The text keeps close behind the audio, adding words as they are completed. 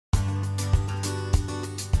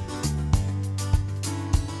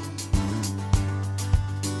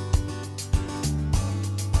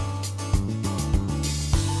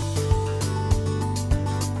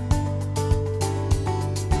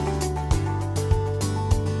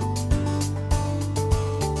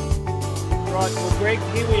Right, well Greg,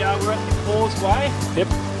 here we are, we're at the causeway. Yep.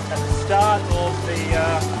 At the start of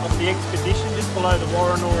the expedition, just below the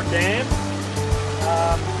Woronora Dam.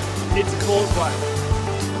 It's a causeway.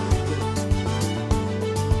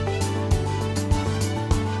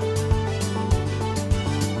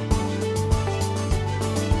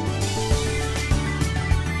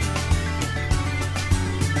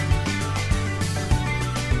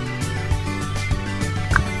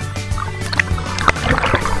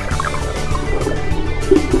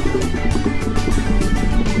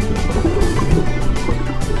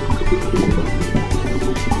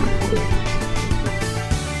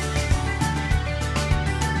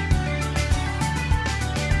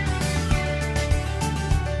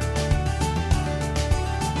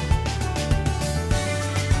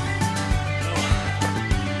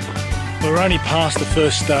 We're only past the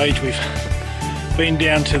first stage. We've been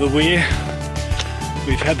down to the weir.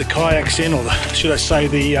 We've had the kayaks in, or should I say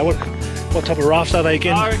the what type of rafts are they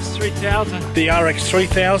again? RX 3000. The RX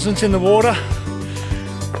 3000's in the water.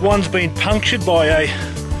 One's been punctured by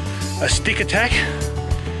a stick attack,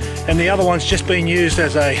 and the other one's just been used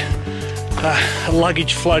as a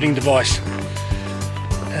luggage floating device.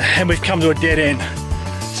 And we've come to a dead end.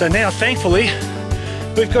 So now, thankfully,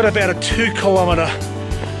 we've got about a 2 kilometre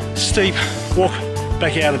steep walk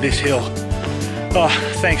back out of this hill. Oh,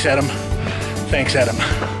 thanks Adam. Thanks Adam.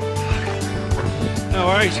 No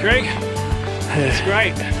worries, Greg. It's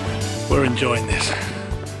great. We're enjoying this.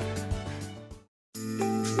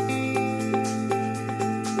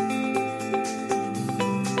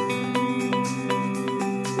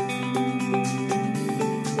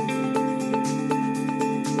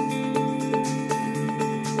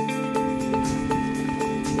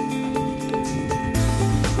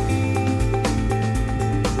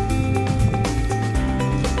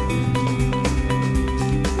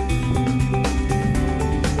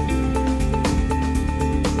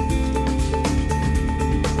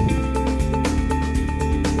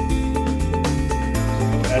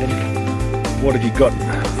 What have you got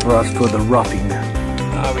for us for the roughing? We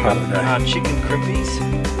got chicken crimpies,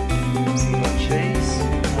 cheese,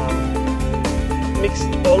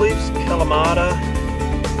 mixed olives, calamata,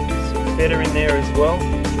 some feta in there as well.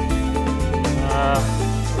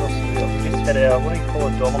 What else have we got? We just had our, what do you call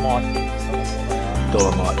it, dolomite?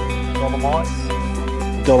 Dolomites.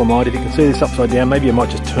 Dolomite, if you can see this upside down, maybe you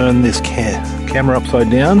might just turn this camera upside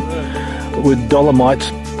down. With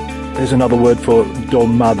dolomites, there's another word for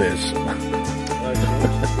dolmothers.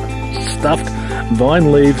 Stuffed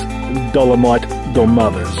vine leaves, dolomite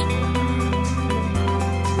dolmothers.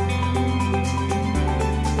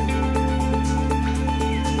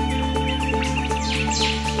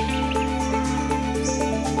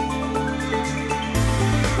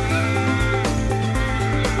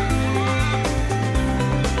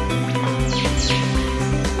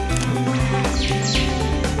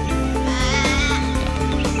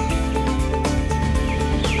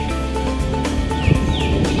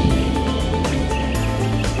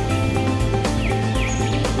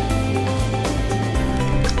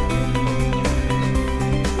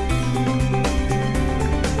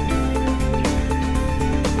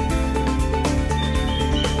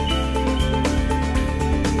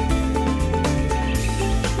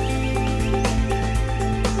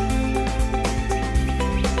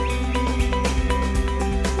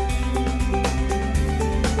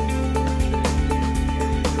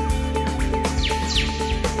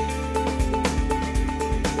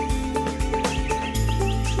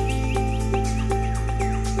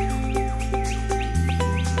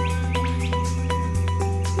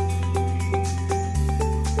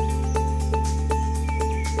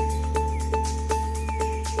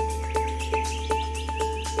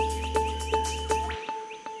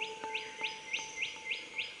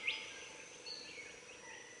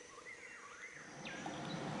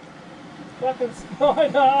 Fucking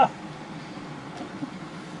spider!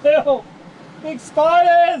 Hell! Big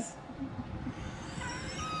spiders!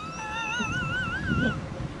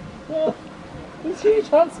 Oh, there's huge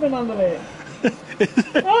huntsman under there.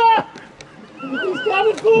 Ah! He's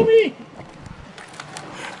coming for me!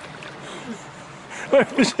 Where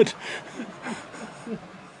is it?